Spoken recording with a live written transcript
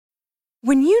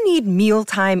When you need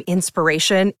mealtime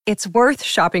inspiration, it's worth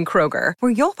shopping Kroger,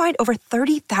 where you'll find over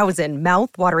 30,000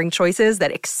 mouth-watering choices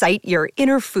that excite your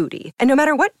inner foodie. And no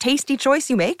matter what tasty choice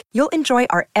you make, you'll enjoy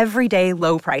our everyday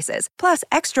low prices, plus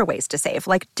extra ways to save,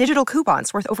 like digital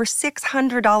coupons worth over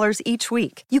 $600 each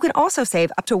week. You can also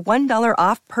save up to $1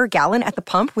 off per gallon at the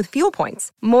pump with fuel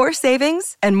points. More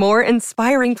savings and more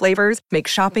inspiring flavors make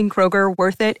shopping Kroger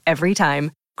worth it every time.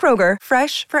 Kroger,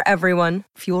 fresh for everyone.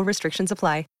 Fuel restrictions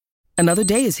apply. Another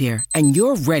day is here, and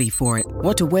you're ready for it.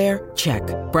 What to wear? Check.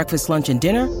 Breakfast, lunch, and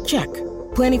dinner? Check.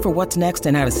 Planning for what's next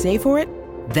and how to save for it?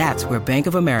 That's where Bank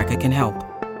of America can help.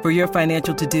 For your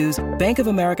financial to-dos, Bank of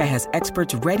America has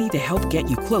experts ready to help get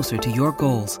you closer to your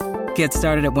goals. Get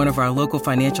started at one of our local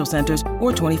financial centers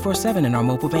or 24/7 in our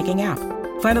mobile banking app.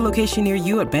 Find a location near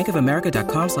you at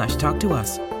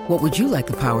bankofamerica.com/talktous. What would you like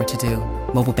the power to do?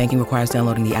 Mobile banking requires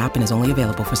downloading the app and is only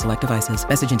available for select devices.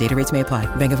 Message and data rates may apply.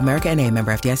 Bank of America N.A.,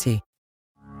 member FDIC.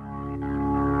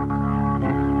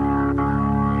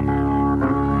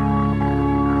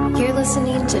 You're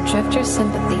listening to Drifter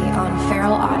Sympathy on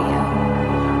Feral Audio.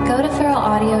 Go to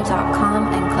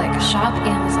feralaudio.com and click Shop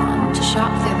Amazon to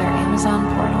shop through their Amazon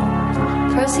portal.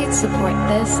 Proceeds support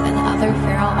this and other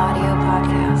Feral Audio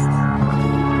podcasts.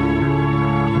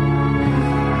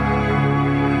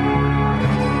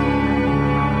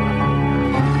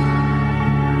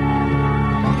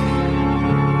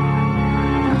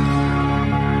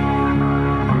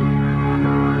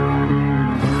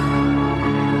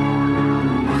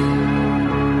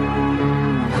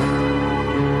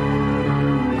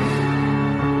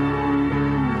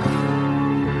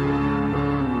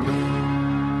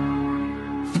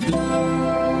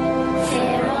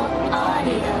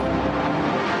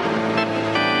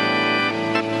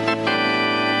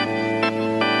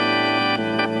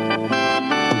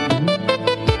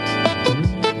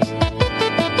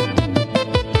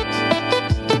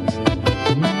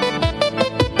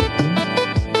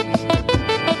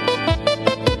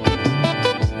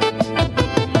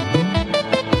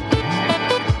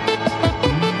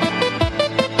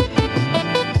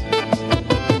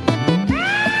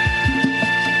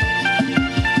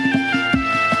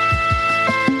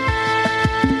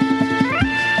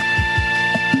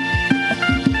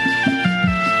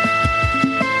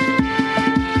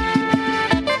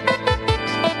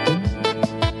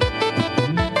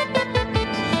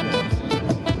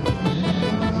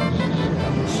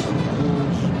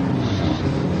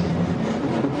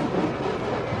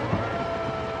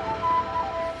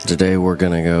 Today we're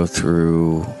going to go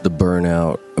through the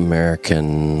burnout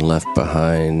American left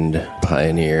behind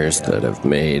pioneers that have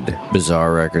made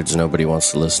bizarre records nobody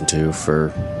wants to listen to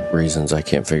for reasons I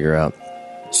can't figure out.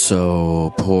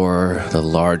 So pour the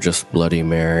largest Bloody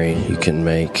Mary you can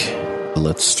make.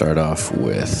 Let's start off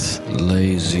with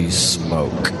Lazy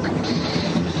Smoke.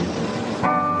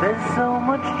 There's so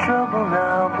much trouble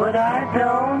now, but I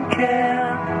don't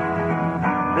care.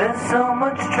 There's so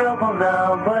much trouble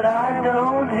now, but I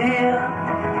don't hear.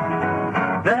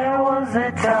 There was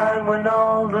a time when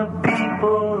all the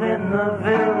people in the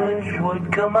village would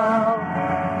come out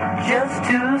just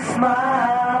to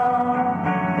smile.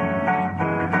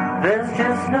 There's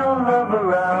just no love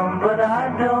around, but I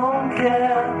don't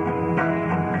care.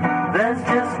 There's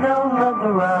just no love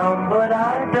around, but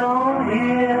I don't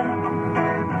hear.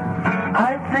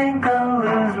 I think I'll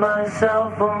lose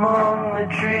myself among the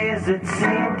trees that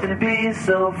seem to be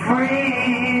so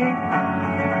free.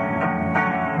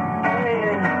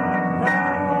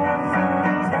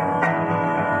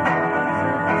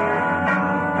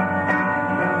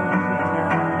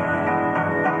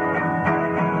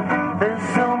 There's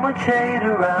so much hate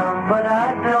around, but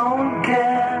I don't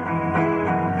care.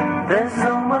 There's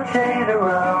so much hate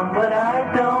around, but I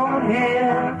don't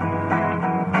hear.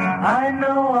 I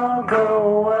know I'll go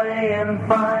away and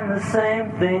find the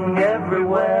same thing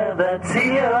everywhere that's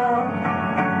here.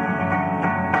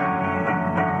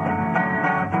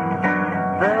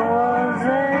 There was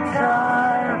a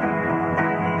time.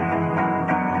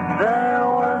 There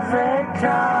was a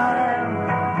time.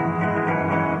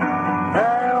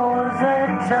 There was a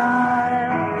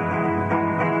time.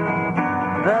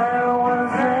 There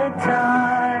was a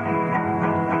time.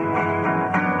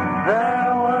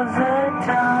 There was a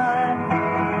time.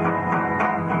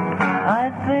 I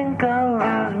think I'll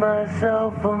lose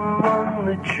myself among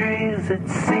the trees that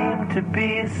seem to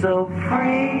be so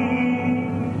free.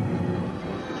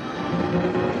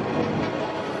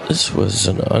 This was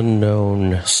an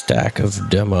unknown stack of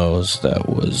demos that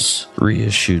was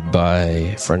reissued by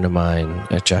a friend of mine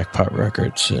at Jackpot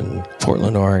Records in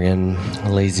Portland, Oregon,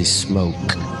 Lazy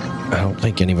Smoke. I don't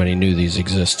think anybody knew these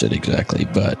existed exactly,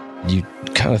 but You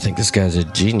kind of think this guy's a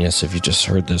genius if you just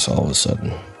heard this all of a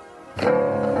sudden.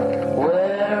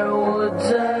 Where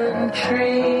woods and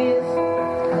trees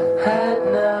had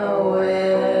no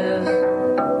ears,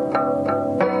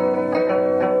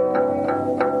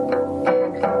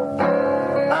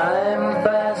 I'm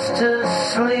fast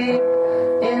asleep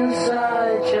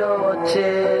inside your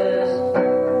tears.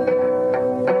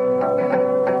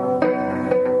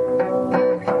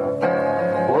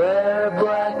 Where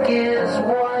black is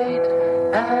white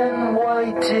and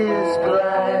white is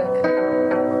black,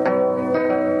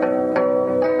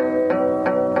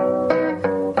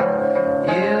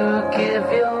 you give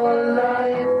your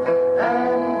life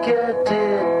and get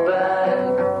it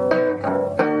back.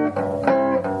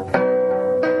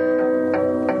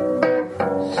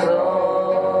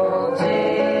 Salty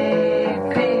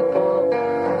people,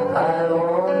 I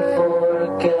won't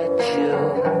forget you.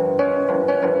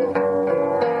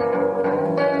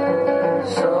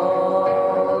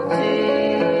 Salty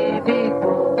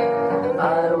people,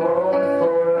 I won't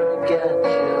forget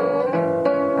you.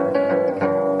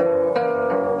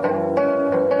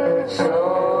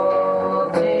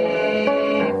 Salty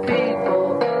people,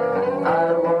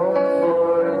 I won't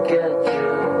forget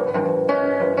you.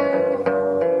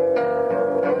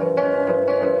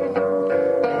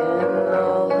 In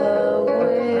all the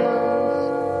wheels,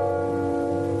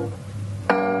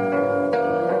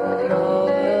 in all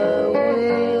the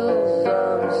wheels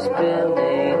I'm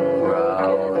spinning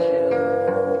round you.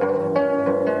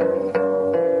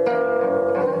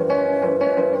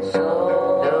 So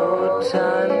no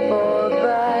time for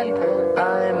that,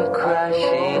 I'm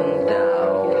crashing down.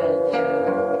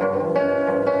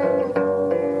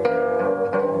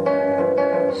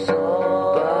 So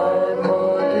by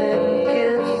modern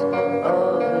gifts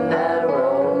of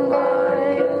narrow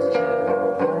minds,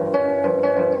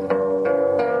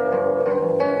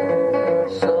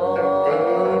 so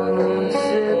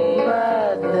elusive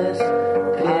madness,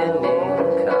 pinning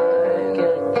kind.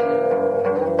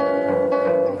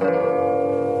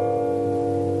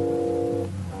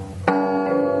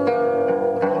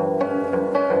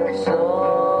 So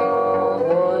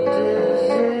what is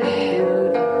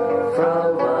issued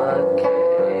from a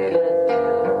cage?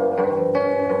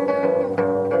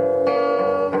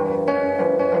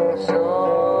 So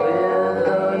with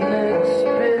an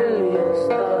experience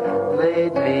that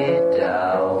laid me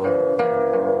down.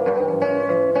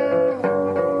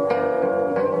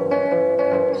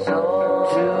 So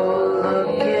to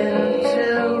look into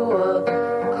a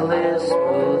clear,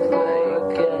 smooth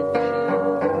lake,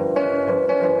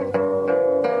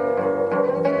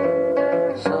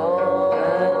 so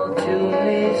and to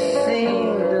me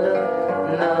seemed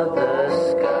another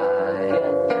sky.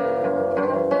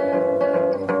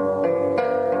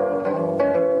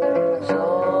 So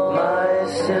my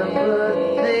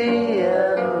sympathy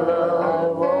and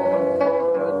love won't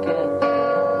forget you.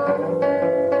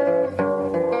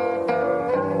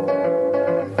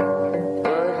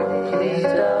 But please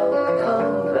don't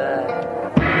come back.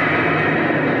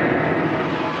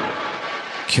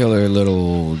 Killer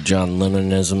little John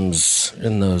Lennonisms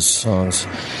in those songs.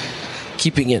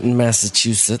 Keeping it in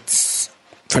Massachusetts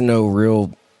for no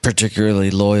real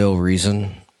particularly loyal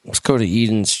reason. Let's go to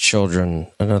Eden's Children,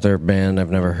 another band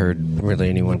I've never heard really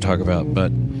anyone talk about,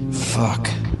 but fuck.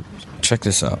 Check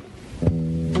this out.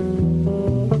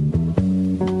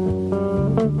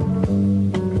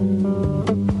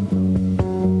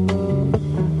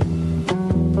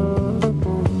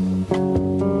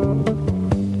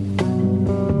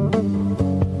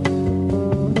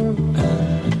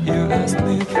 You asked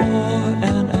me for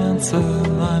an answer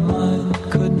my mind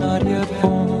could not yet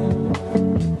form.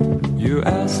 You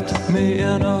asked me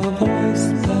in a voice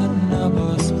that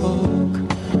never spoke,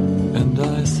 and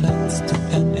I sensed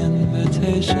an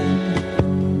invitation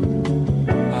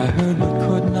I heard but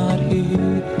could not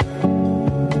heed,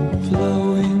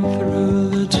 flowing through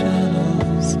the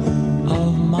channels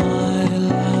of my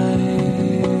life.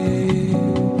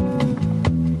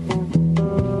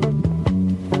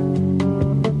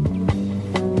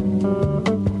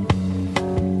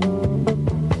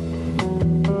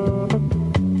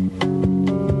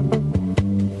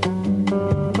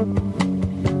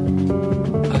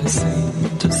 I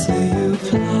seem to see you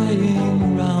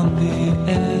flying round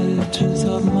the edges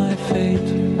of my fate.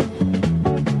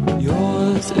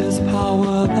 Yours is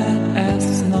power that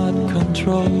asks not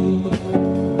control,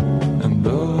 and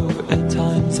though at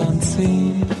times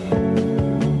unseen,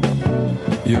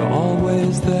 you're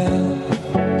always there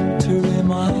to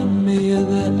remind me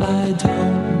that I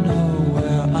don't know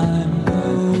where I'm going.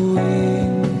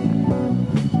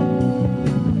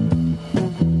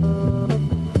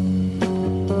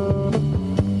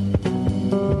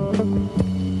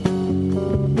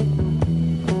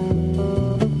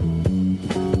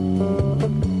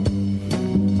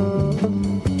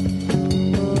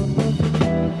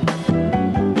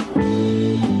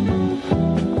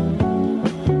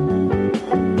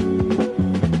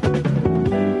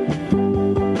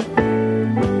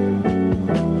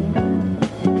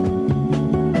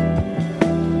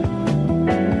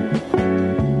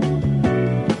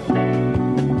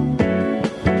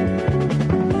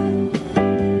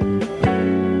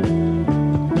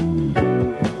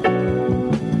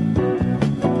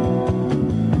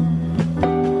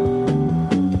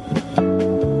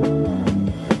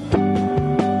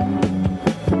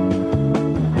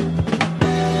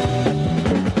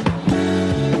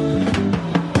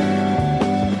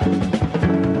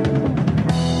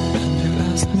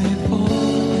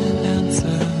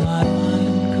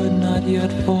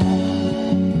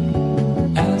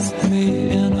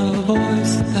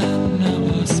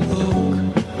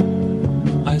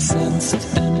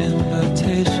 sensed an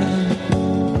invitation.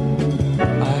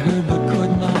 I heard but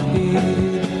could not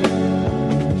heed,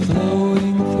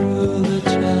 flowing through the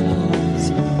channels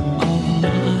of my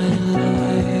life.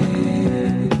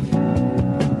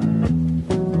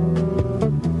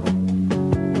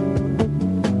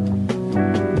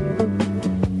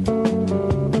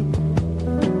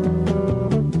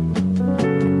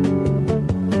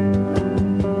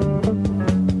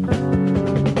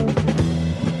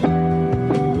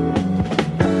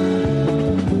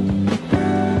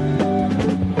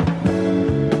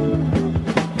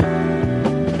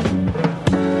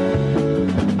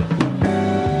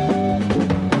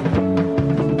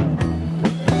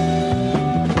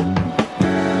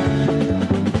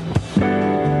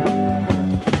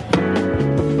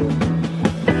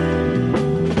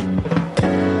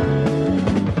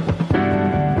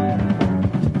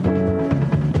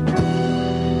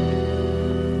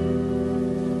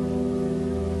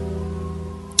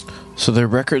 So their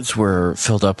records were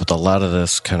filled up with a lot of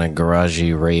this kind of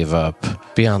garagey rave up,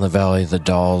 Beyond the Valley, the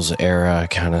Dolls era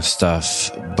kind of stuff,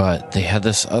 but they had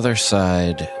this other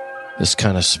side, this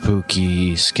kind of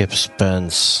spooky Skip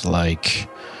Spence, like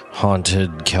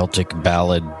haunted Celtic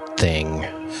ballad thing.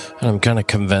 And I'm kind of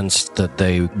convinced that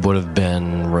they would have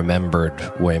been remembered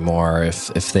way more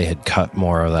if they had cut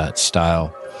more of that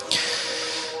style.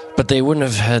 But they wouldn't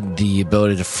have had the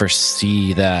ability to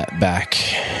foresee that back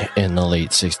in the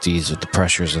late 60s with the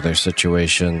pressures of their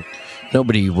situation.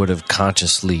 Nobody would have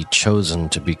consciously chosen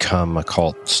to become a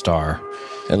cult star,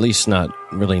 at least not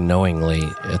really knowingly.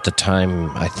 At the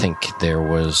time, I think there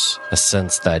was a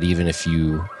sense that even if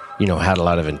you had a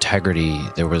lot of integrity,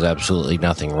 there was absolutely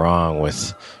nothing wrong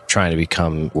with trying to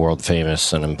become world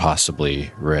famous and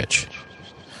impossibly rich.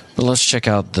 But let's check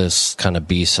out this kind of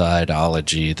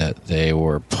B-side-ology that they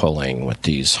were pulling with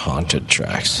these haunted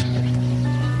tracks.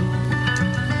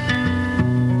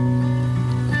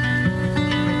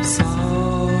 Softly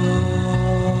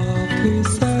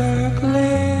circling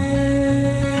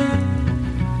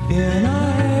in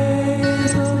a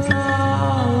haze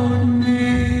about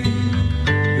me,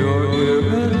 your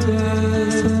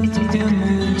iridescent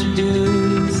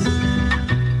images.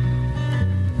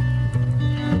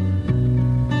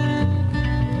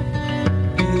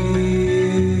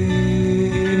 Evening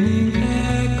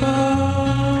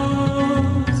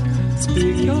echoes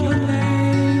speak your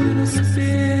name in a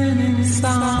spinning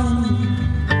sound,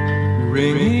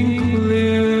 ringing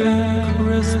clear and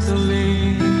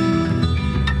crystalline.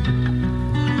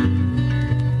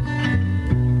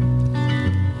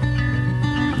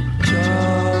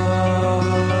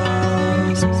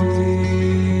 Just be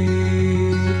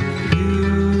you.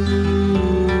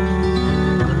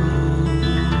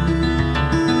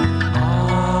 I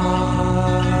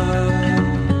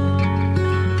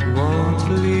won't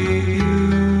leave you.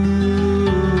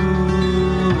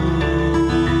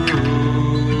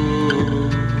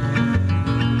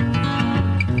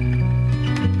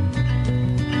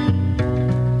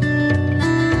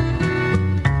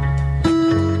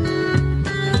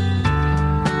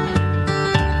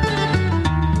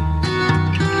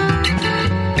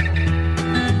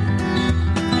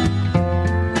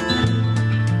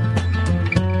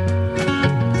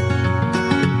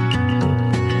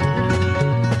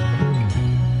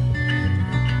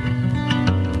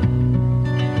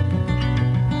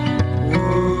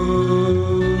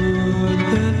 Would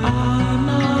that I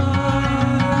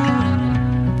might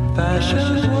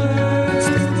fashion words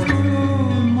to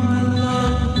prove my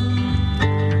love,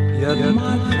 yet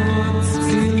my thoughts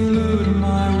elude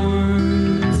my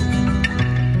words.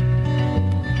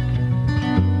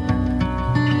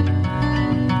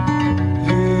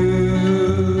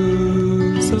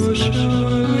 You so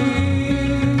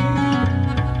surely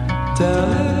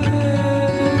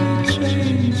delicately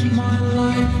change my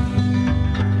life.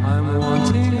 I'm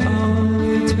wanting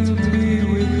only to be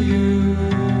with you.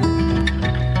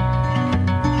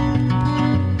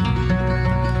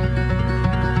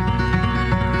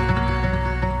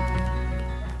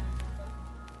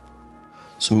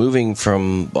 So moving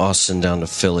from Boston down to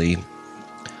Philly,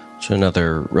 to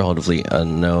another relatively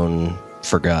unknown,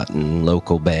 forgotten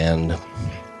local band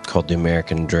called The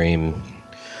American Dream.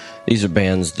 These are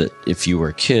bands that if you were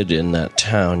a kid in that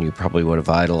town, you probably would have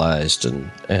idolized and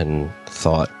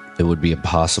thought it would be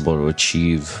impossible to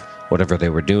achieve whatever they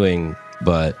were doing,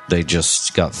 but they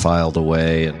just got filed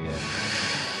away. And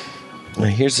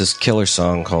here's this killer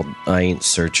song called I Ain't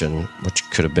Searching, which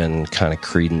could have been kind of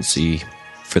Creedence-y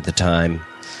for the time.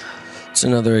 It's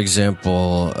another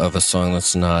example of a song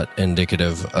that's not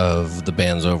indicative of the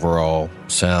band's overall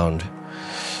sound,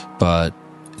 but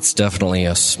it's definitely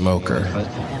a smoker.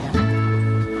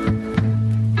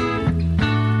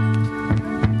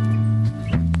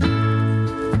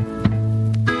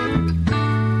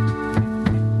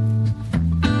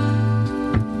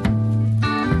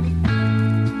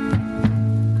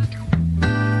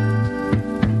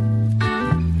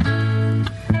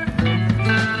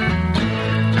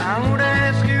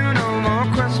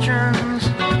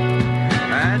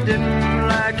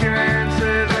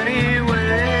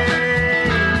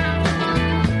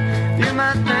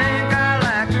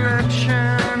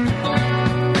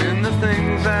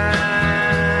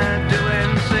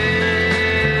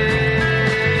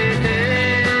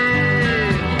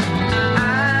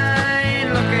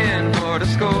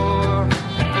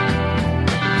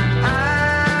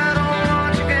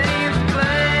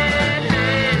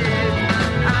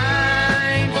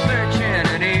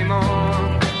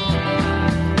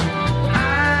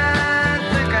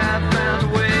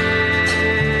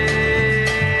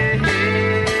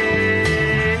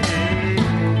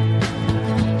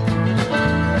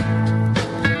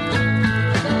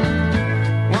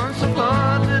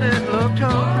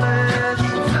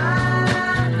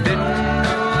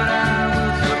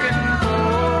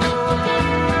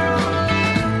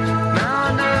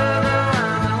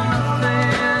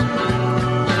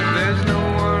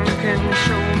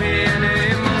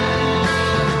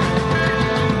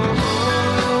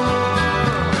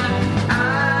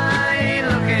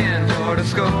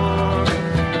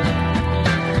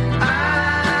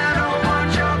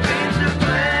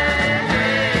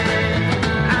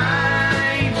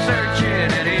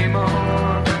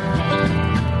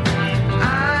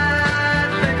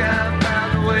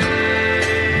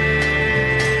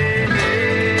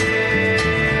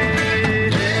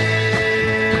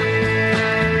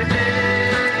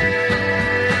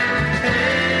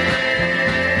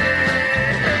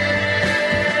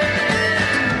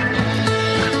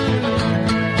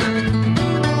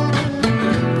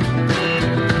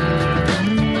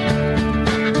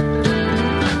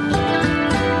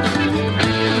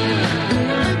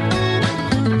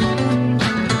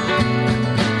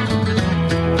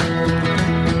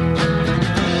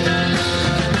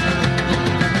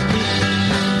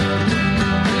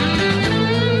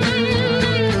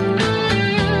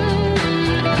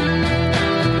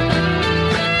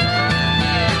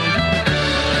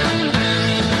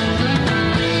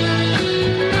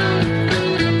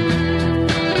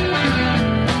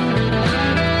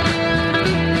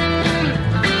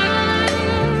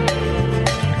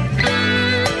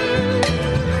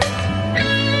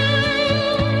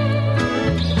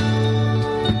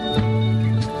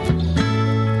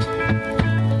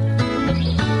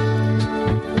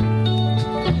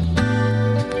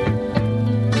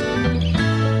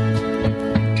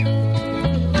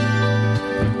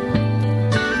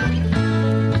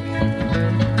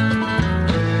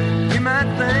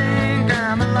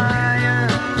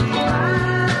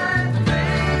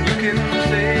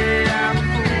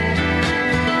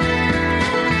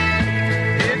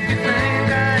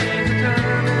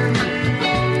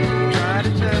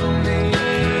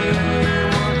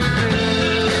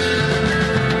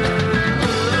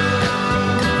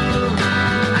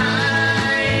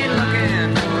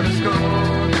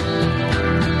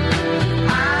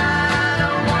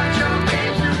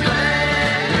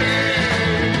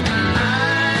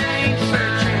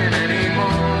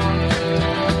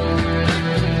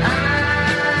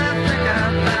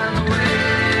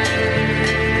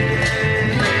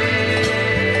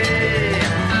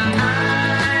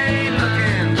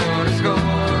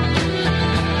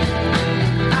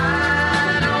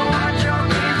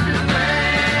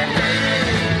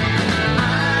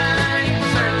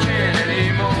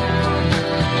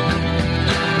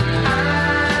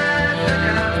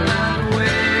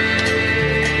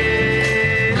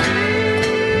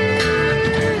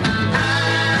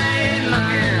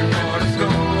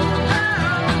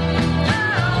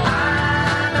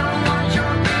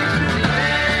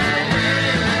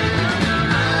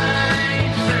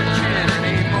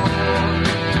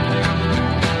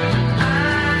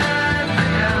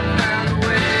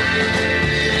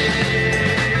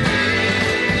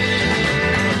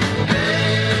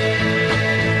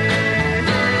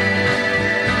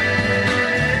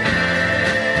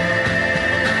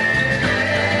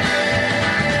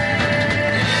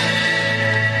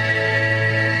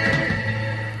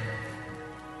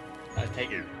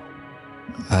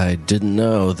 I didn't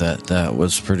know that that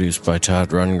was produced by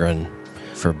Todd Rundgren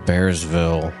for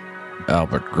Bearsville,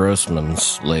 Albert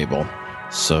Grossman's label.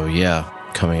 So yeah,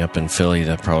 coming up in Philly,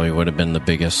 that probably would have been the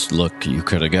biggest look you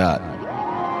could have got.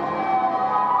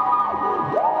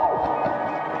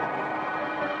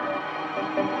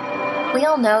 We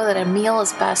all know that a meal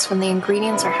is best when the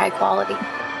ingredients are high quality.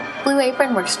 Blue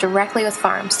Apron works directly with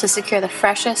farms to secure the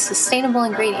freshest, sustainable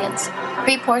ingredients,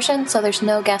 pre-portioned so there's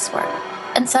no guesswork,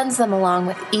 and sends them along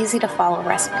with easy-to-follow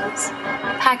recipes.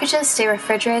 Packages stay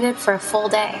refrigerated for a full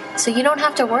day, so you don't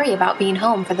have to worry about being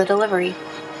home for the delivery.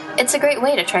 It's a great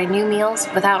way to try new meals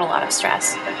without a lot of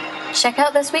stress. Check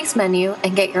out this week's menu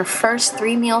and get your first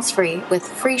 3 meals free with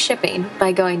free shipping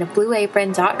by going to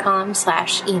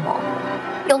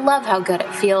blueapron.com/emul. You'll love how good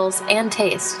it feels and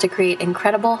tastes to create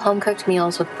incredible home-cooked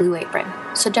meals with Blue Apron,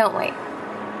 so don't wait.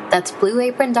 That's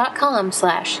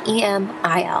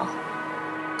blueapron.com/EMIL.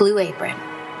 Blue Apron,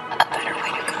 a better way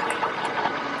to cook.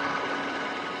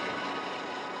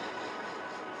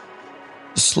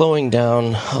 Slowing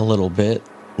down a little bit,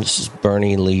 this is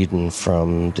Bernie Leadon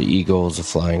from the Eagles, the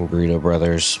Flying Burrito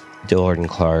Brothers, Dillard and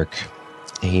Clark.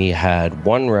 He had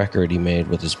one record he made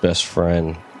with his best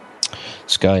friend,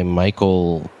 this guy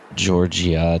Michael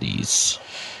Georgiades,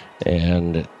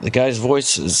 and the guy's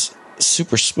voice is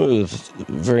super smooth,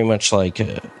 very much like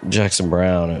Jackson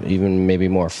Browne, even maybe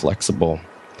more flexible.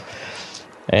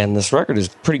 And this record is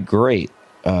pretty great.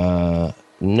 Never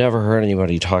heard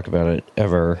anybody talk about it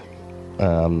ever.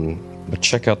 But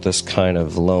check out this kind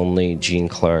of lonely Gene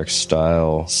Clark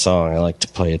style song I like to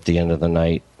play at the end of the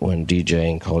night when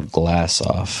DJing, called Glass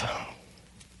Off.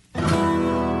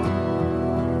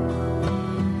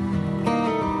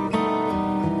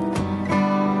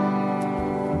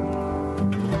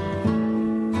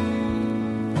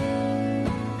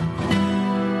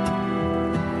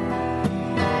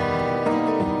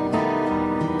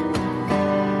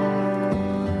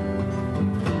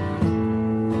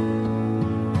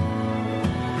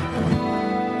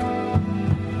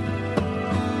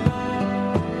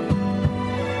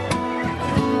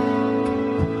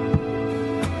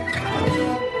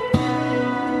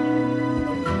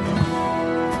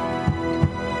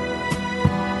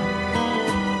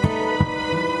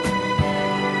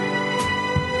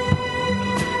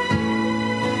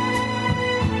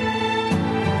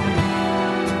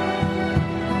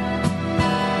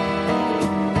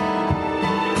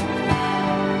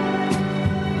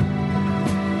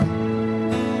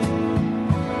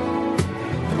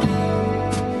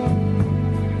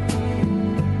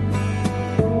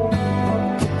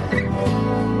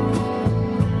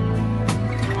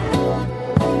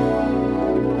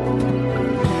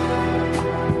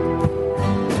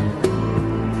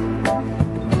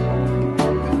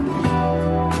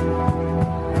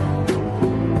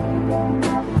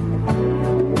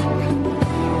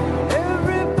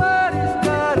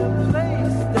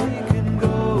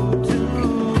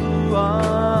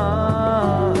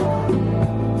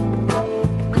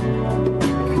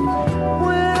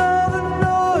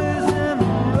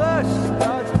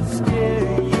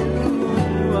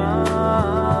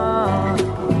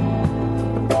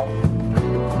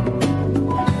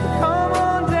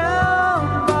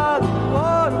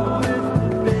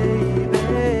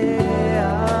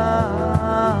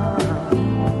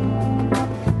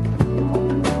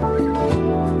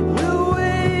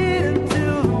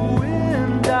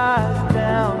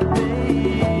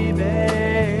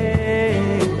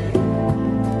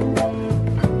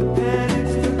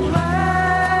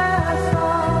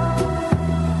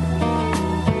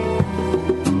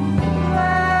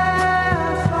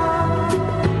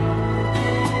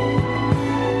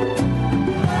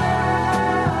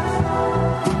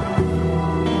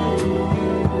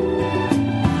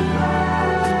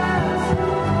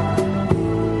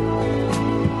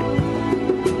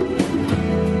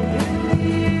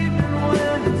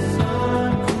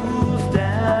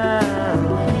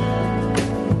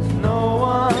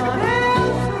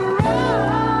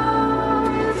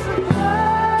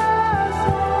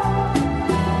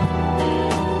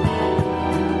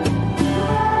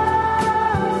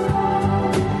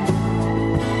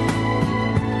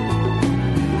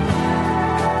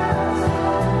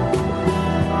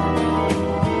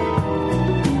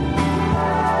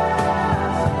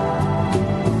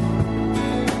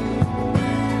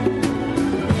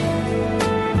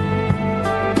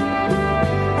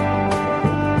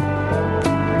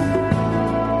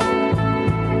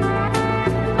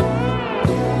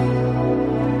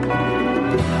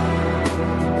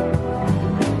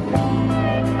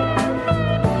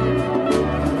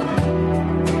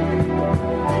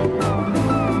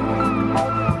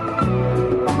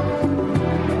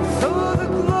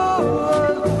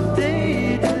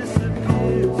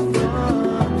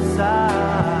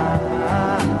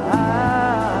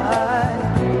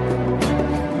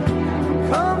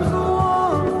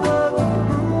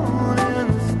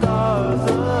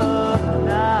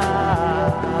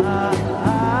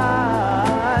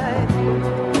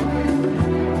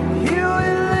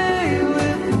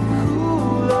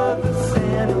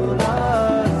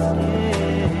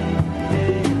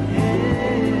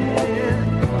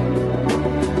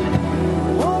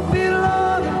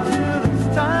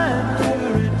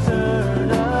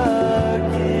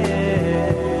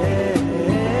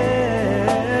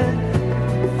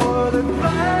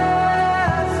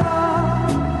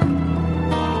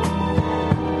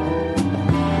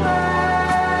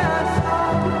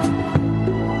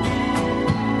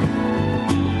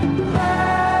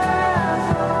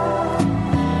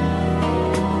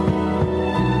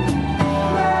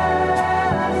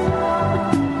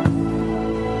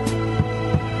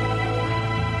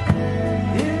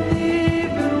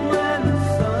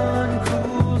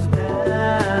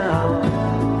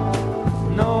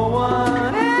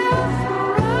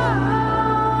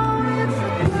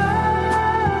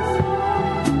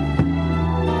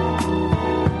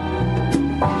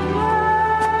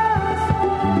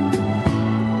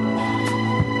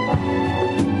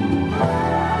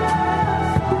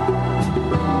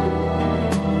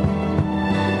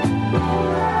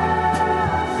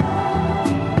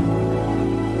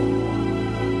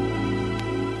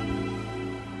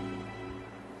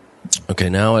 Okay,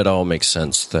 now it all makes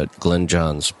sense that Glenn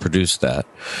Johns produced that,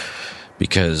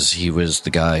 because he was the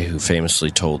guy who famously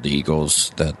told the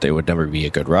Eagles that they would never be a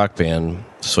good rock band.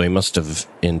 So he must have,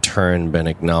 in turn, been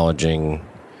acknowledging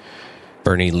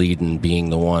Bernie Leadon being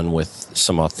the one with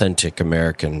some authentic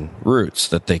American roots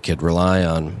that they could rely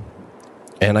on.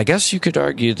 And I guess you could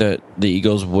argue that the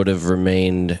Eagles would have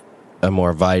remained a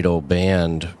more vital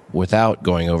band without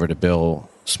going over to Bill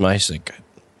Smysick.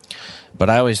 But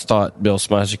I always thought Bill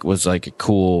Smysick was like a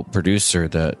cool producer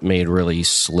that made really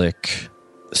slick,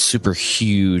 super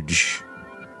huge,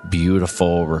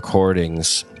 beautiful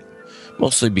recordings.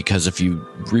 Mostly because if you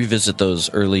revisit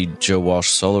those early Joe Walsh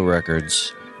solo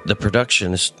records, the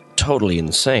production is totally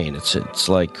insane. It's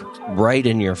like right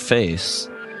in your face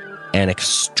and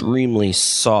extremely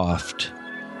soft,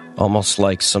 almost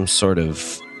like some sort of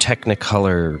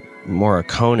Technicolor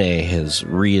Morricone has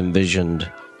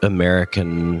re-envisioned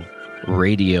American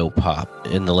radio pop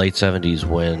in the late 70s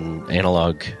when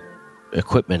analog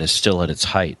equipment is still at its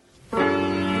height.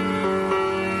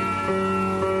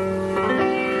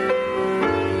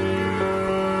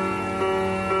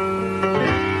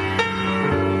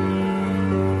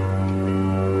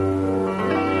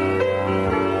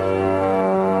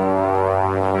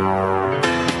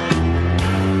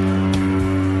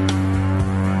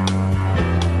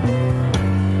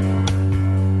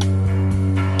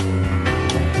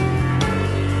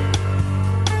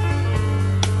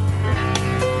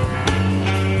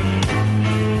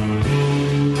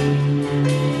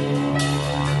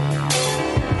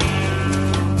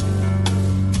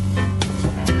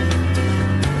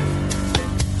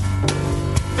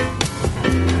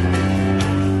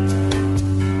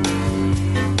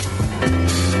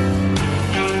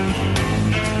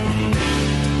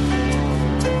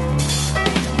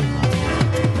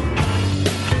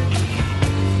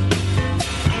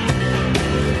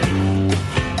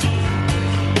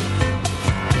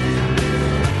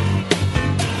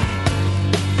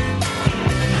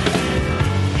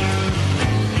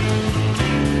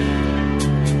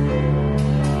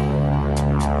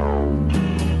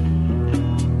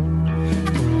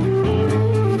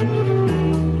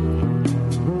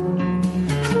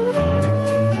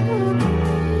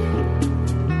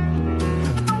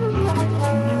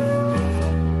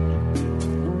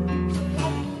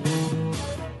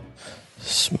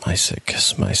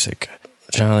 Smysick.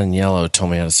 John and Yellow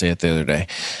told me how to say it the other day.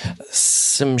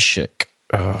 Simshik.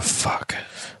 Oh, fuck.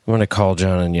 I'm going to call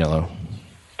John and Yellow.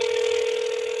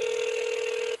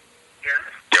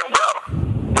 Yo, bro.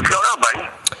 What's going on, buddy?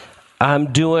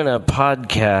 I'm doing a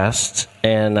podcast,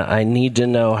 and I need to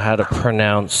know how to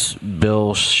pronounce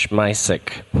Bill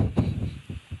Smysick.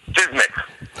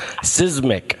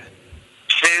 Szymczyk,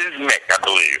 I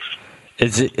believe.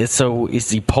 Is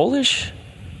he Polish?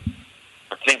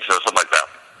 I think so, something like that.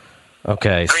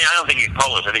 Okay. I mean, I don't think he's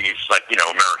Polish. I think he's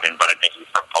American, but I think he's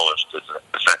from Polish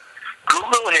descent.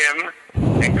 Google him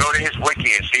and go to his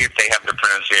wiki and see if they have the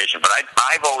pronunciation. But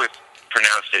I've always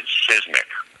pronounced it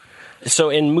Szymczyk.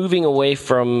 So in moving away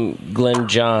from Glenn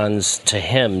Johns to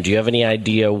him, do you have any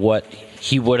idea what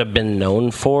he would have been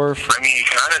known for? I mean, he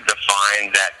kind of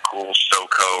defined that cool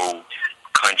SoCo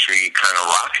country kind of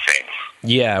rock thing.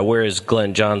 Yeah, whereas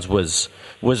Glenn Johns was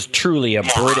truly a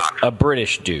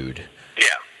British dude.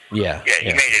 Yeah, he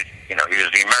made it, he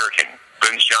was the American.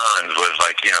 Glenn Johns was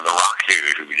like, the rock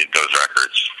dude who did those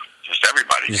records. Just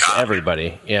everybody.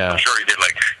 Everybody, yeah. I'm sure he did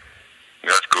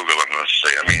let's Google him, let's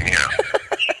see. I mean,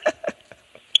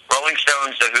 Rolling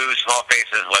Stones, The Who, Small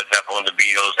Faces, Led Zeppelin, The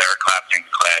Beatles, Eric Clapton,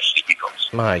 Clash, The Eagles.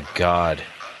 My God.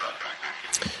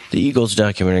 The Eagles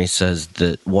documentary says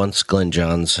that once Glenn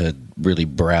Johns had really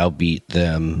browbeat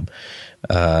them,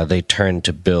 they turned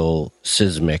to Bill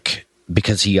Szymczyk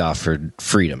because he offered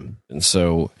freedom. And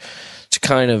so to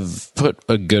kind of put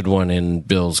a good one in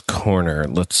Bill's corner,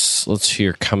 let's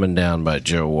hear Coming Down by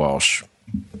Joe Walsh.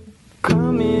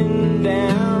 Coming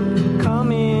down,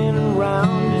 coming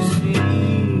around to see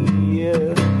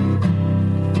you.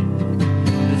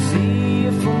 To see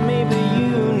if maybe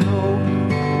you know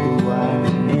who I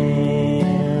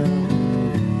am.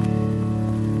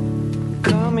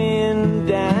 Coming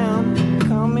down,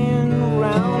 coming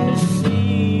around to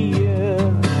see you.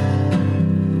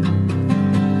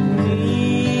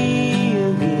 Me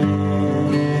again.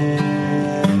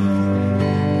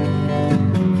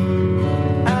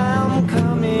 I'm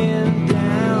coming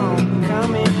down.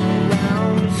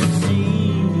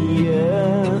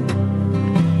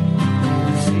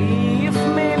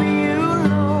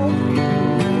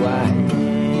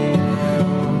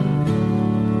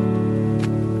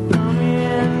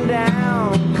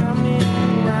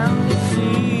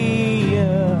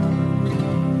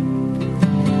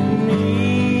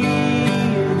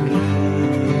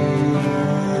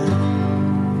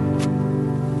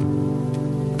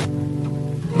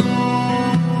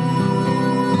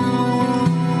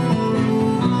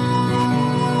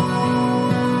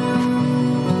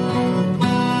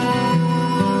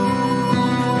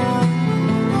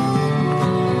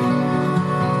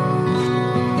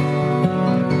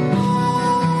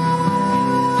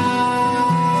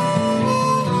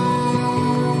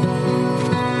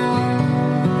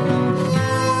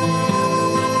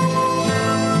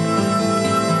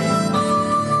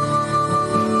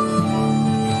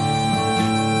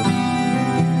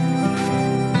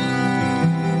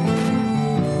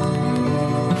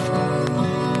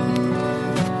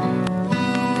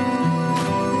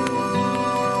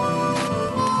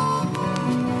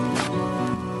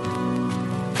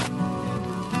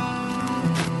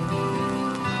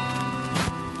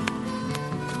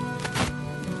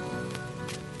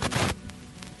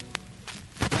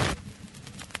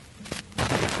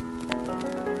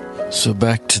 So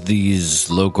back to these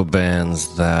local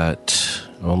bands that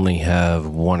only have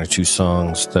one or two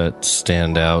songs that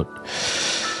stand out,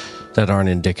 that aren't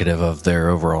indicative of their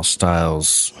overall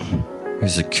styles.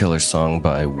 Here's a killer song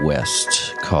by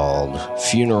West called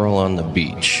Funeral on the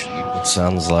Beach. It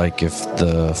sounds like if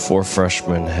the four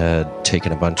freshmen had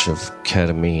taken a bunch of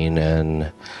ketamine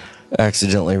and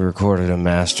accidentally recorded a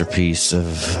masterpiece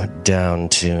of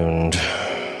down-tuned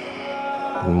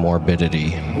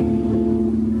morbidity.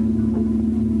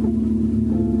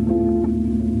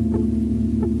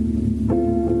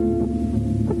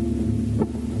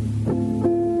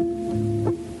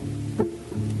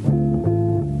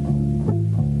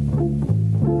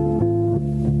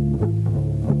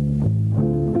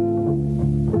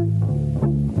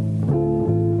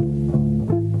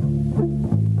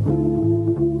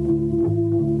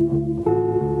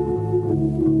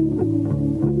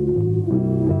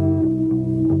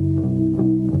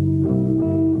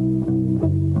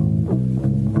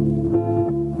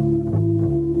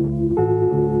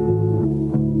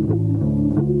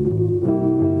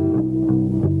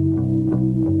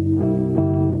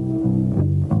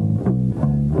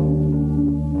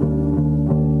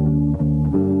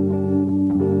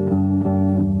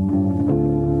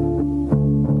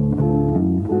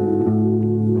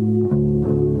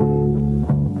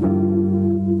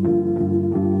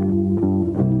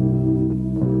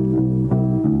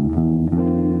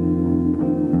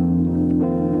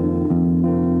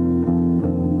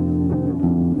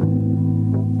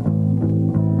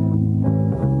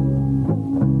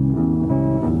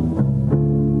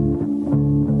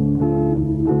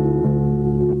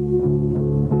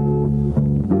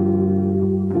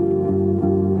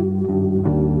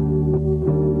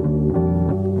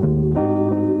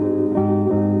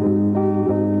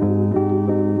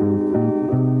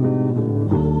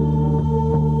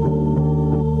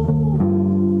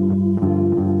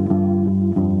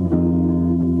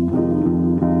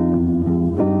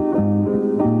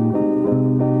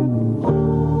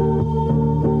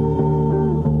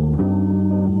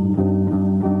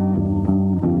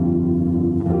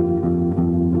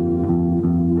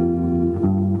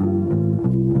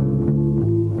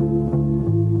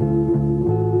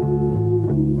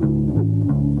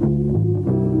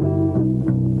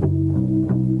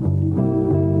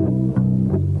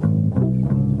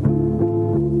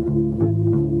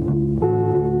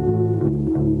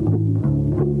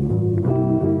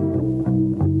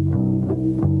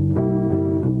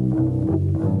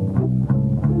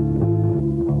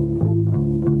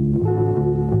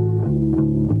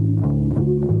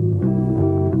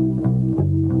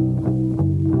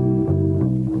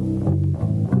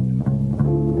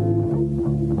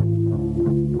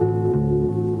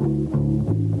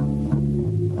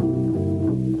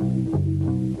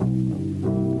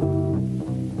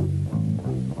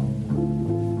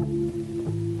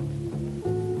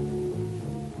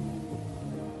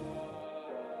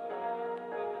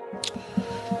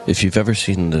 If you've ever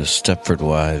seen the Stepford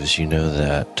Wives, you know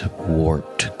that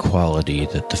warped quality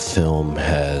that the film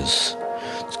has.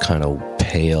 It's kind of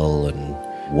pale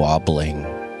and wobbling.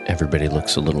 Everybody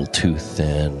looks a little too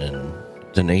thin. And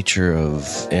the nature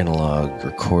of analog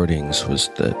recordings was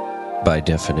that, by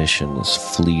definition, this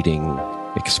fleeting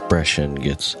expression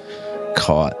gets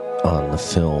caught on the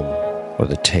film or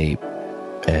the tape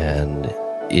and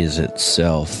is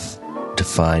itself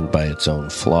defined by its own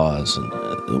flaws. And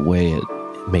the way it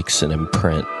makes an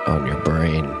imprint on your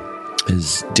brain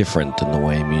is different than the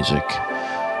way music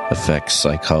affects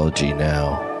psychology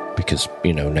now, because,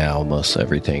 you know, now most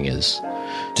everything is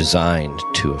designed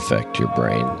to affect your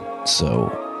brain.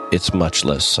 So it's much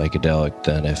less psychedelic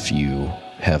than if you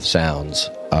have sounds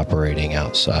operating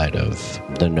outside of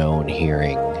the known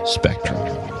hearing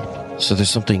spectrum. So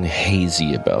there's something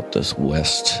hazy about this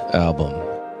West album.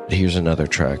 Here's another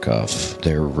track off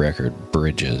their record,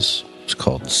 Bridges. It's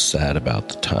called Sad About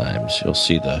the Times. You'll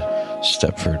see the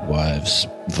Stepford Wives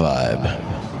vibe.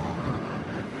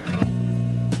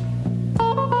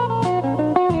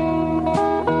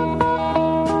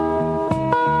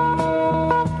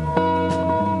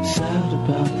 Sad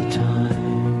about the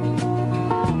time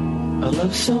I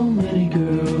love so many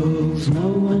girls, no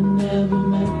one ever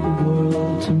meant the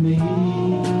world to me.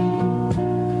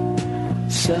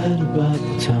 Sad about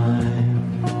the time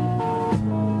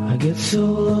I get so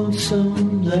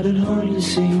lonesome that it hardly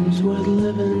seems worth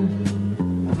living.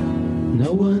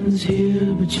 No one's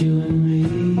here but you and me.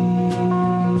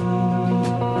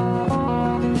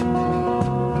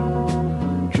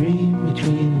 Dream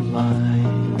between the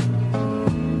lines,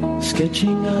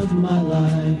 sketching of my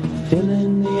life, fill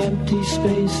in the empty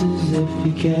spaces if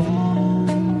you can.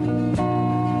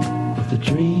 the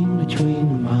dream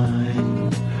between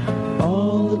mine.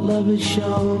 All that love is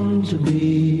shown to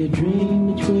be a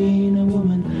dream between a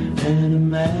woman and a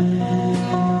man.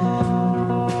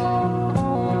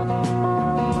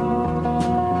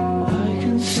 I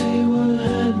can see we're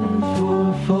heading for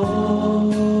a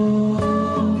fall.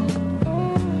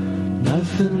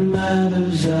 Nothing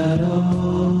matters at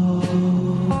all.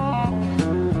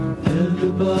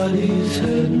 Everybody's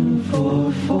heading for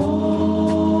a fall.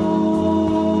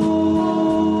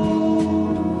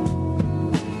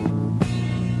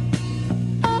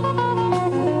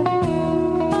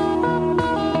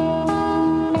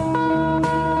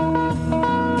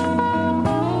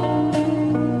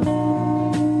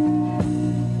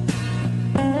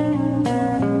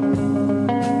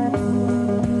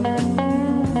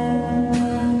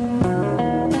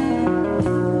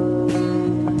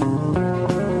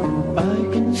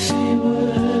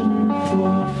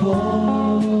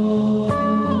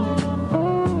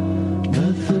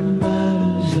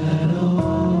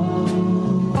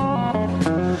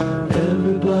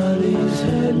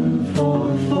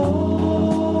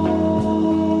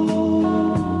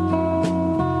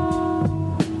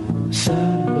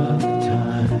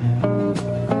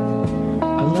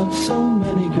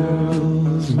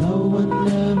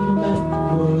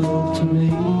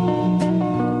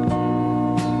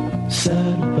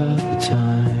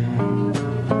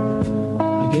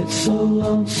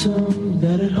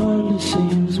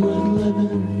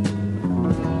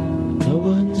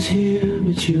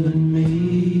 You and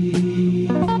me.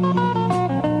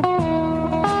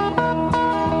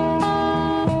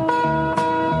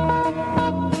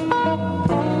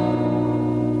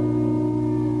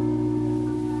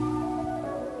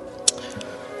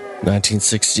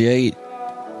 1968,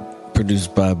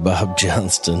 produced by Bob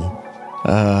Johnston.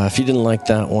 If you didn't like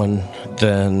that one,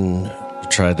 then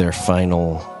try their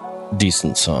final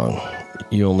decent song,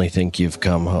 You Only Think You've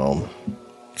Come Home.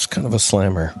 It's kind of a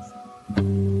slammer.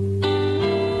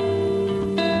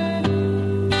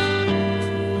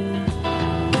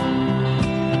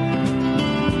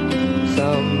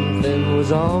 Something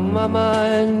was on my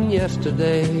mind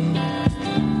yesterday.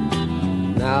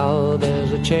 Now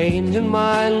there's a change in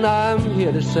mind, I'm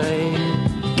here to say.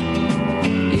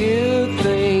 You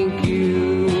think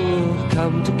you've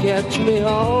come to catch me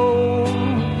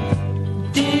home.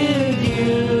 Did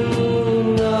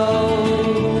you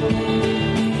know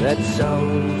that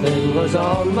something was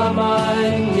on my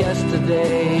mind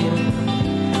yesterday?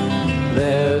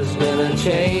 There's been a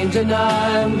change and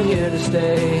I'm here to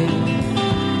stay.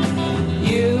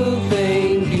 You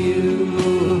think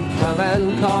you've come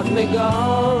and caught me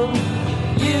gone.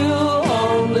 You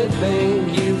only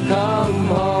think you've come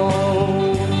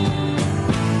home.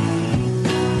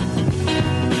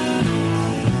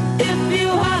 If you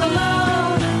had a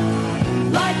love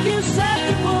like you said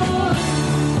you would,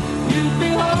 you'd be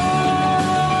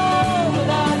home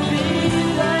and I'd be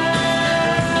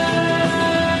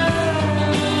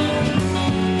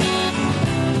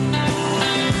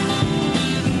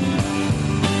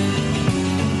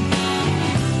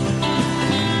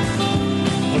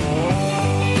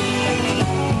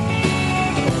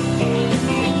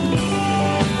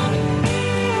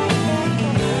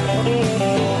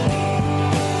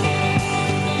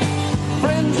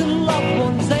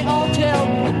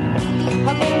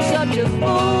such a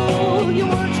fool. Your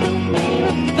words don't mean a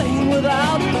thing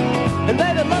without it, and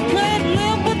baby, love can't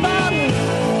live without it.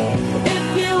 If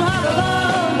you had a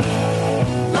love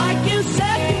like you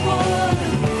said you would,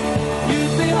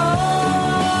 you'd be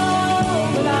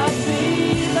home and I'd be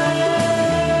there.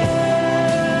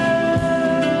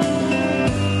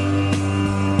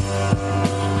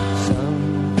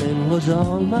 Something was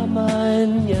on my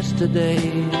mind yesterday.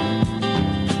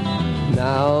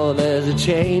 Now there's a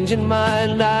change in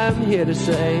mind, I'm here to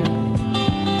say.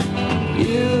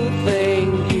 You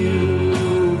think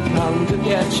you've come to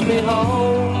catch me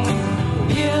home.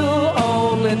 You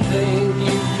only think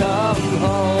you've come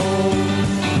home.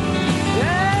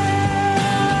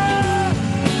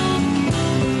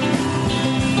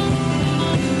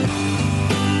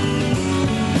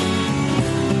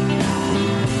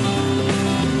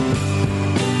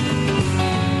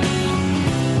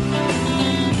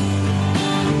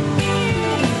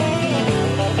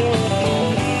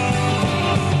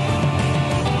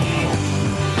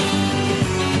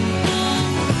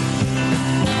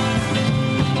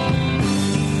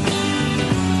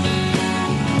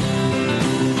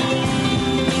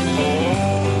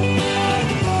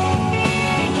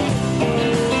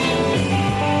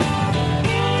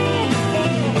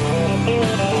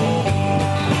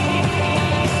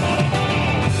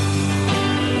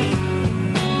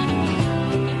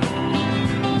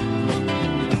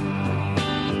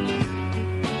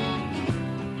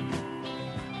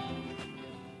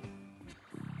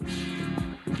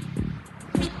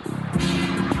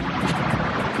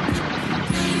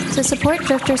 To support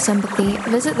Drifter Sympathy,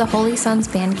 visit the Holy Sons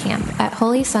Bandcamp at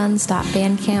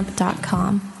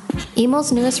holysons.bandcamp.com.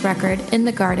 Emel's newest record, In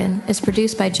the Garden, is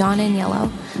produced by John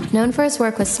Aniello, known for his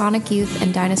work with Sonic Youth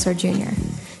and Dinosaur Jr.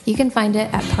 You can find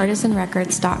it at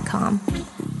partisanrecords.com.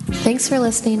 Thanks for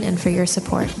listening and for your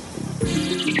support.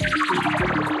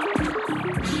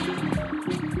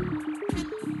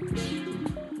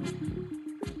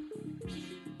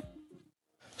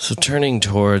 So turning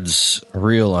towards a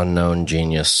real unknown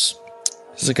genius,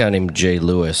 there's a guy named Jay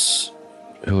Lewis,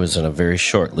 who was in a very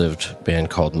short-lived band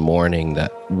called Mourning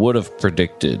that would have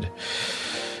predicted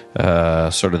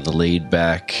sort of the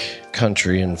laid-back,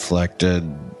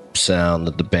 country-inflected sound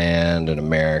that the band and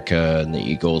America and the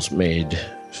Eagles made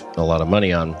a lot of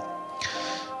money on.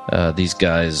 These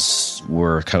guys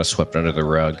were kind of swept under the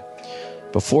rug.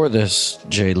 Before this,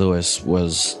 Jay Lewis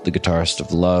was the guitarist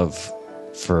of Love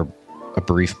for a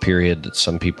brief period that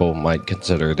some people might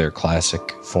consider their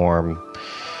classic form.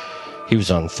 He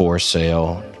was on For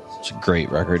Sale. It's a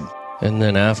great record. And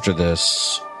then after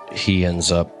this, he ends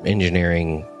up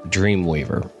engineering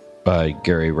Dreamweaver by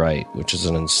Gary Wright, which is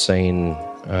an insane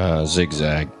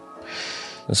zigzag.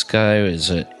 This guy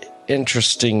is an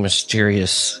interesting,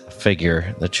 mysterious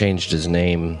figure that changed his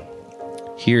name.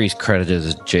 Here he's credited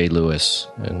as Jay Lewis,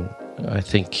 and I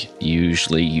think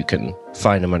usually you can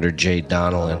find him under Jay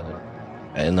Donnellan.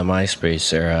 In the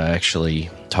MySpace era, I actually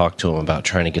talked to him about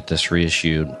trying to get this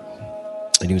reissued.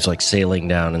 And he was like sailing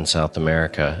down in South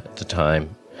America at the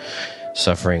time,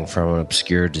 suffering from an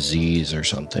obscure disease or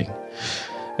something.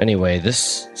 Anyway,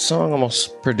 this song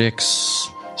almost predicts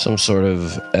some sort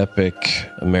of epic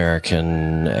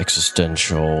American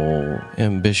existential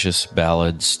ambitious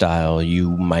ballad style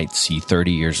you might see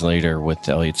 30 years later with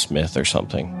Elliott Smith or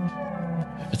something.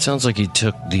 It sounds like he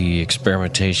took the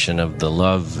experimentation of the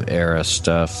Love era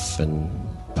stuff and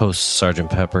post-Sgt.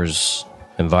 Pepper's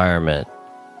environment,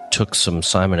 took some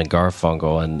Simon and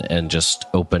Garfunkel and just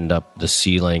opened up the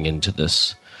ceiling into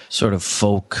this sort of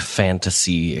folk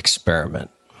fantasy experiment.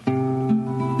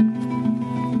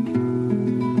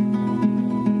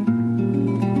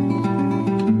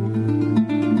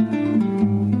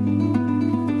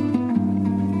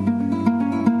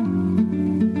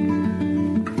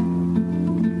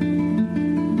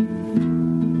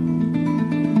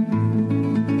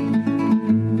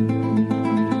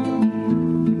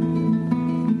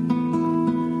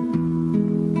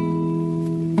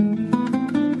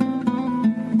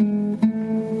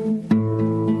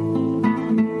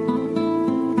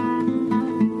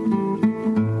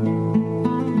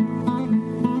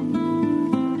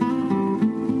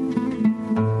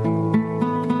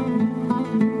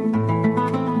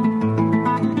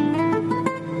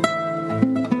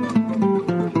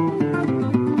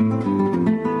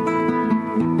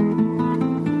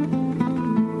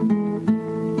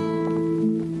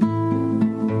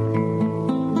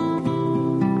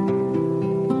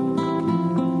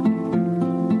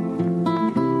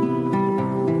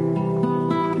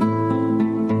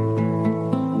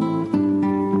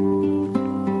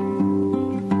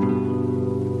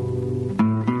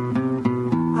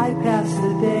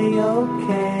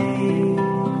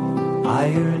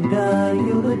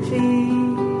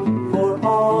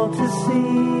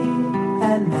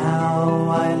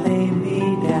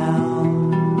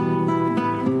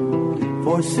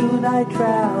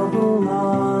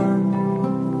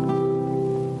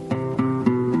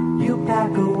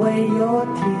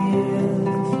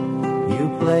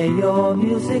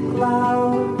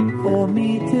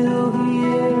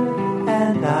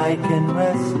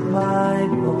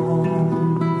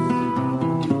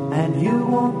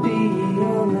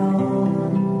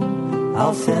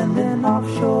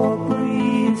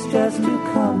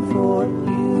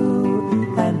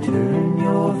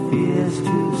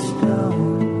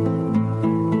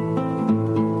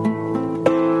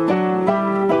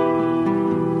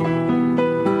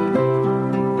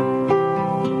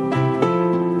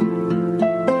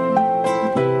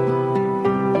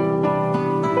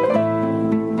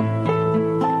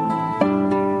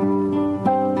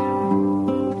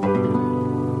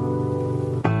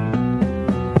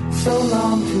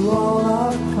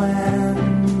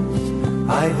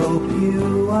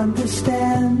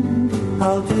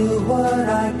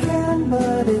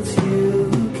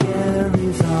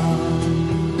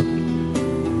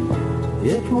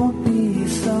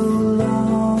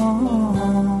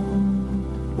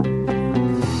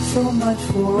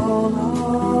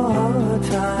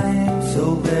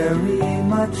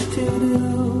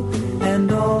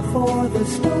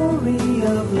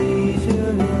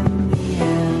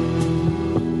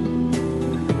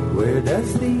 Where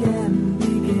does the end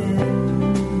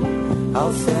begin?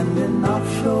 I'll send an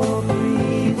offshore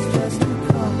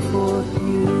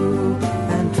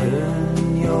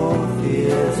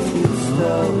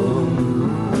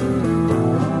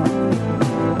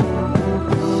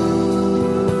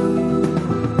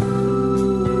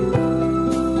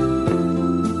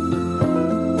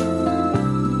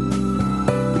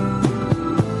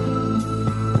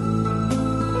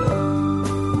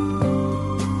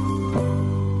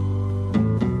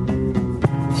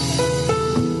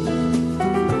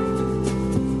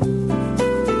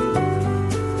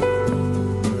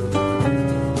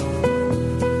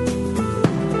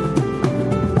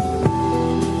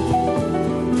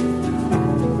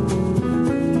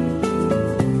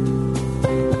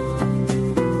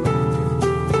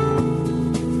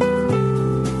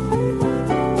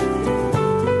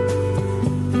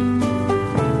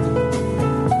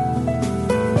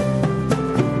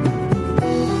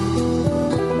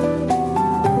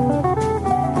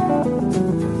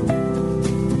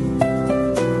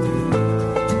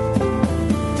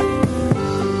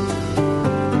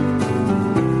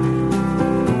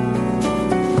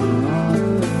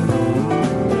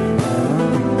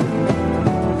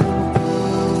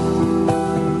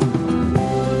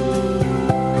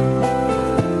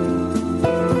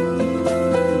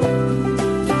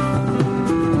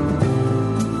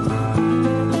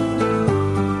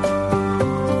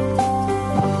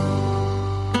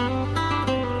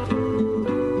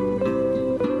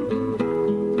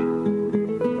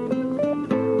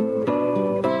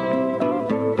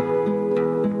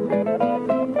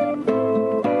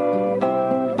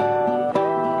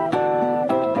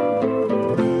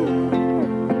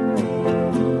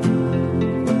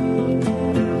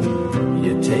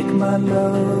my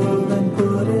love and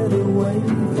put it away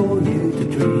for you to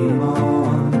dream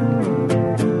on.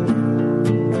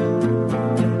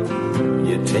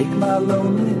 You take my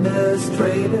loneliness,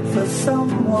 trade it for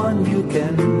someone you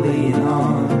can lean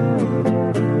on.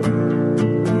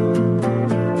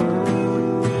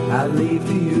 I leave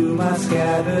to you my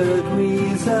scattered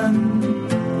reason.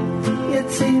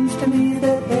 It seems to me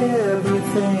that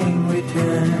everything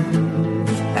returns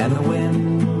and the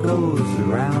wind goes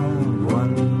around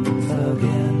once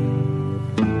again.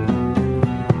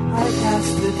 I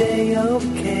passed the day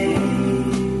okay.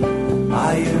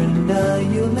 I earned a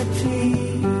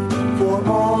eulogy for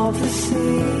all to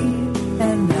see,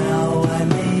 and now I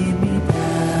lay me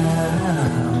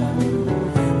down,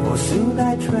 for soon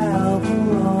I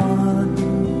travel on.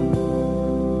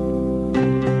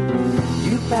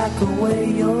 You pack away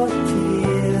your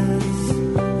tears,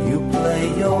 you play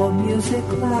your music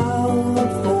loud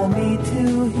for me to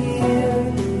hear,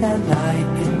 and I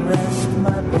can rest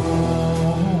my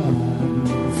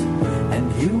bones, and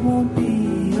you won't be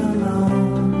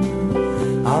alone.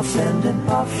 I'll send an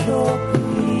offshore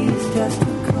breeze just to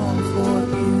comfort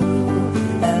you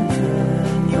and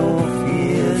turn your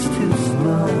fears to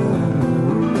stone.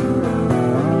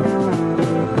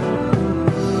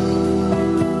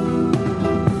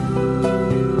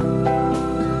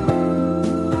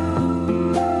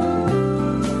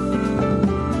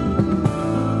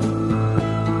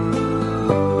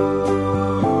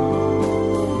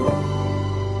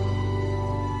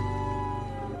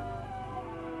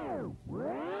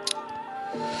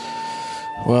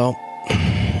 Well,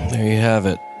 there you have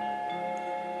it.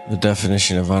 The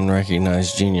definition of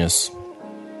unrecognized genius.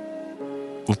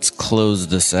 Let's close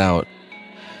this out.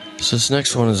 So this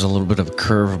next one is a little bit of a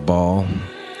curveball.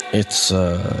 It's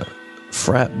a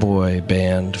frat boy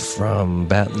band from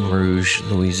Baton Rouge,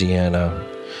 Louisiana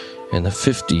in the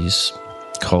 50s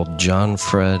called John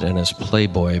Fred and his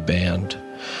Playboy Band.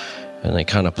 And they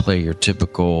kind of play your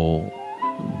typical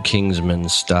Kingsman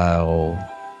style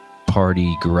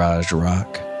party garage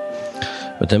rock.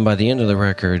 But then by the end of the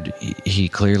record, he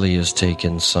clearly has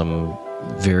taken some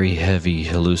very heavy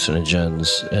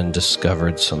hallucinogens and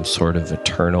discovered some sort of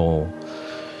eternal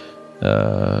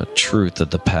truth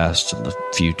of the past and the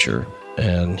future.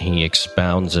 And he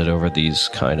expounds it over these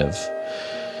kind of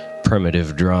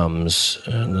primitive drums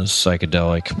and the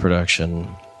psychedelic production.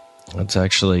 It's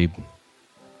actually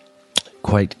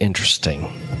quite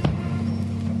interesting.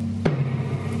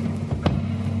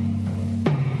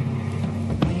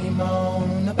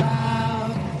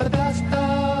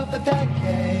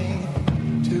 Decade,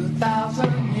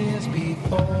 2,000 years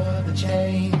before the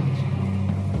change.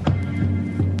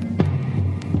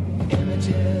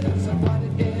 Images of what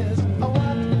it is or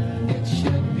what it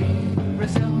should be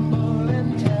resemble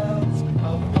and tells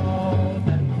of all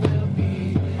that will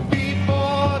be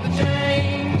before the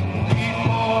change,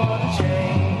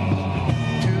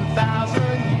 2,000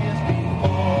 years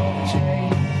before the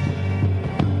change.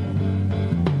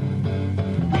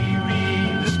 We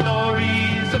read the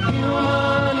stories of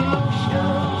human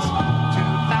emotions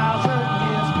 2,000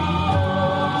 years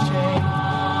before the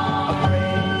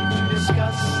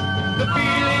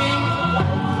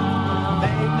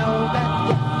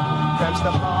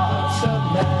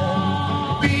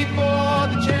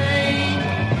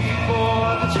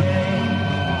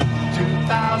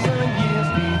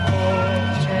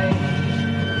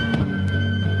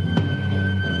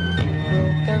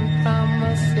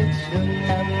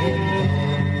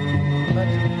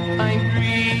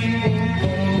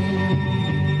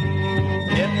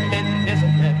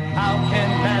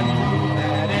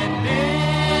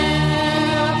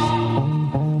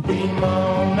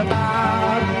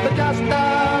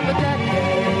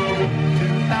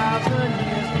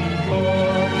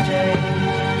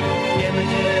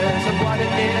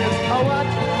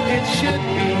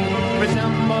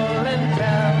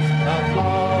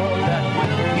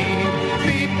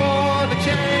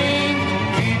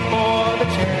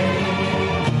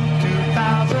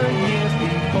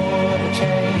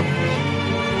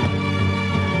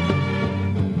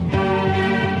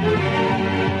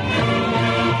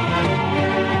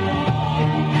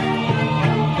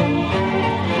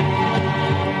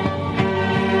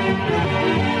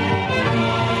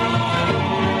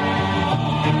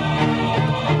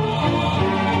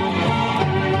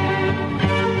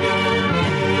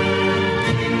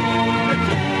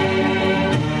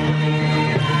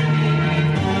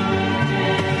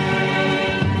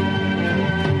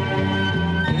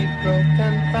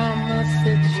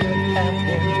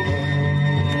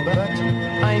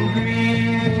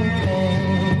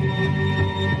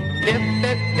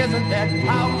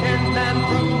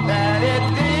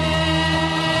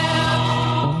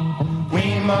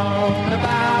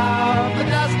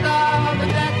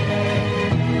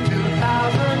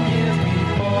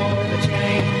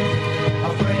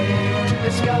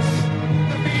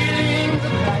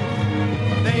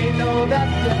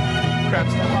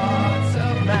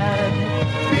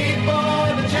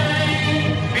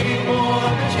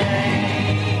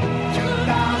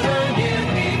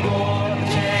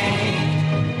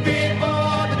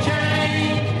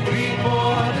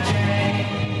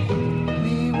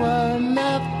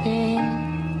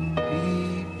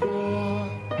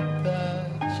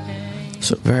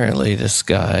Apparently this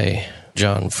guy,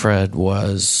 John Fred,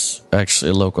 was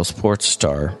actually a local sports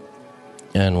star.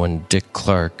 And when Dick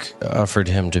Clark offered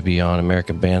him to be on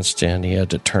American Bandstand, he had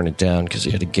to turn it down because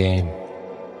he had a game.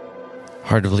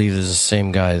 Hard to believe this is the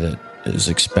same guy that is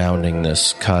expounding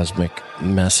this cosmic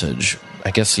message.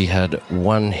 I guess he had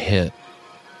one hit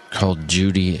called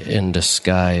Judy in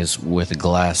Disguise with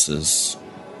Glasses,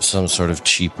 some sort of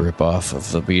cheap ripoff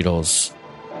of the Beatles.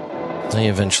 He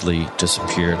eventually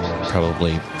disappeared,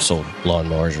 probably sold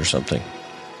lawnmowers or something.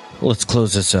 Let's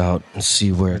close this out and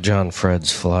see where John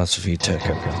Fred's philosophy took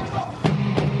him.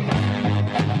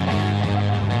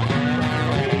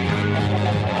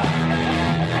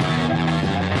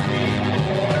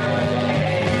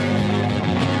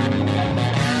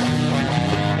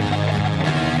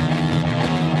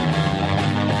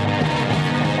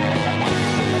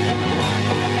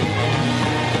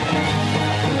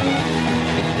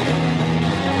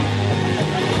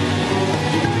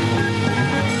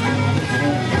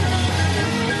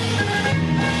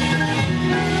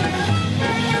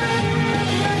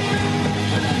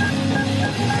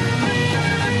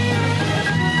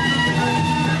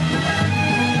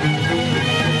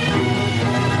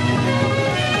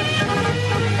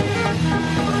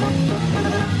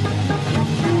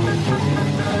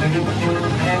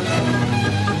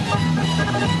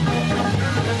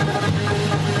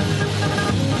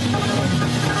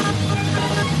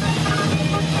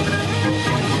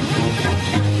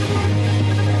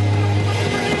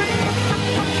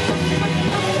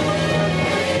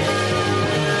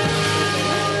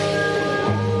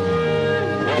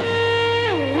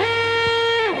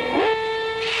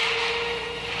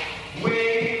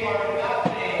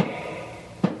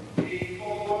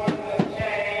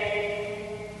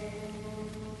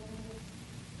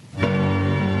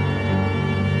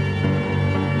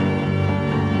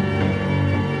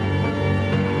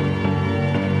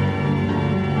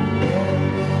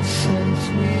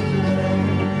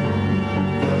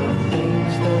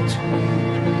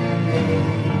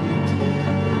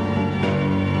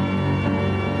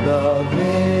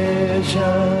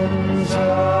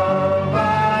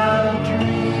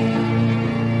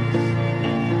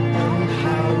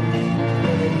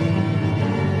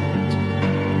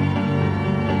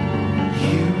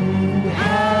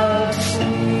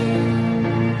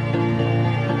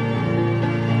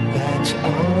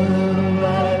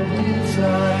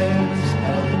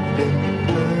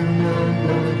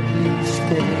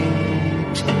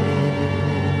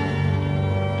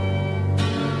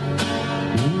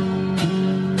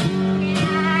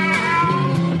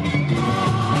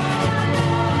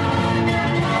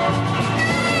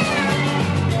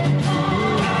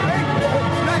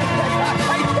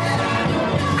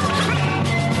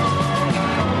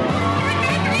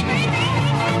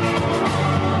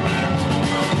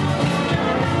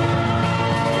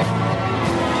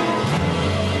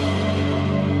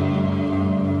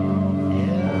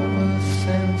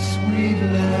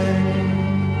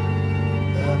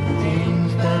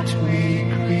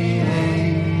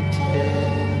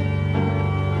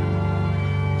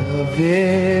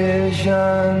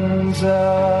 Visions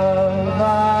of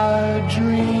our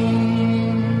dreams.